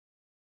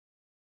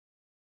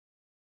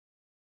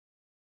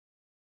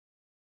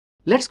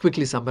Let's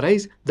quickly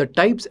summarize the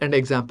types and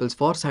examples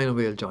for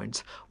synovial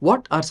joints.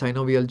 What are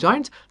synovial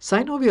joints?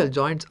 Synovial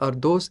joints are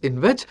those in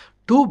which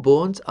two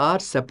bones are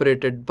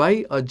separated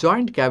by a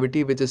joint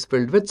cavity which is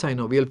filled with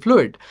synovial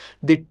fluid.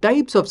 The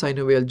types of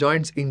synovial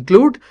joints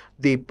include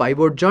the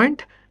pivot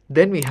joint,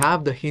 then we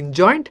have the hinge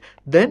joint,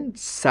 then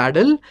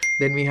saddle,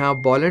 then we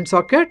have ball and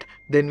socket,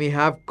 then we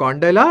have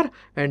condylar,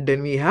 and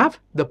then we have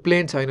the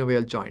plain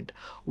synovial joint.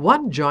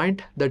 One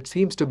joint that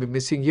seems to be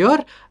missing here,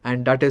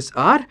 and that is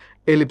our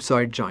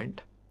ellipsoid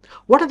joint.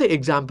 What are the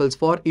examples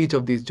for each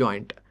of these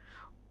joints?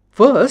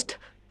 First,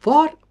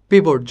 for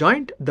pivot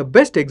joint, the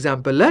best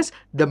example is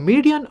the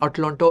median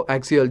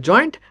atlantoaxial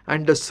joint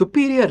and the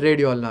superior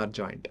radioulnar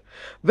joint.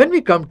 When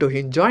we come to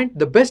hinge joint,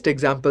 the best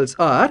examples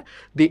are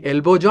the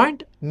elbow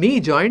joint,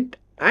 knee joint,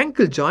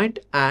 ankle joint,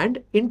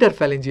 and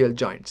interphalangeal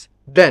joints.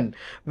 Then,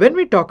 when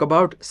we talk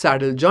about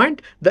saddle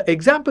joint, the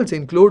examples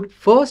include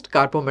first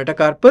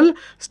carpometacarpal,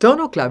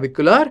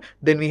 sternoclavicular,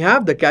 then we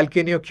have the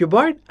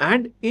calcaneocuboid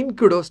and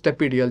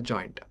incudostapedial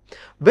joint.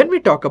 When we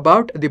talk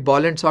about the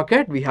ball and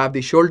socket, we have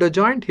the shoulder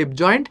joint, hip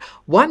joint.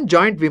 One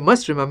joint we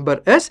must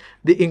remember is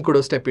the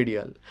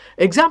incudostapedial.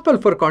 Example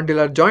for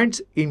condylar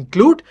joints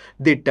include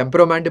the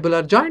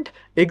temporomandibular joint.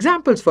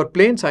 Examples for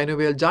plain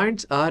synovial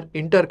joints are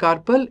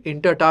intercarpal,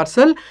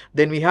 intertarsal,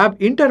 then we have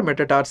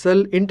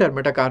intermetatarsal,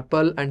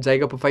 intermetacarpal and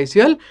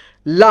zygapophyseal.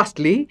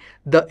 Lastly,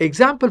 the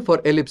example for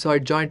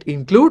ellipsoid joint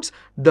includes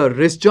the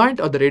wrist joint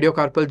or the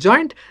radiocarpal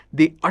joint,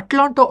 the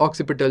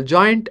atlanto-occipital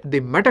joint,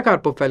 the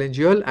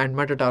metacarpophalangeal and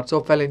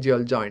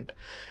metatarso-phalangeal joint.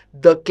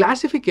 The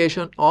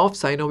classification of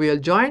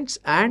synovial joints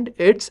and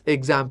its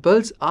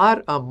examples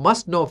are a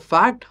must-know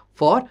fact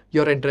for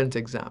your entrance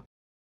exam.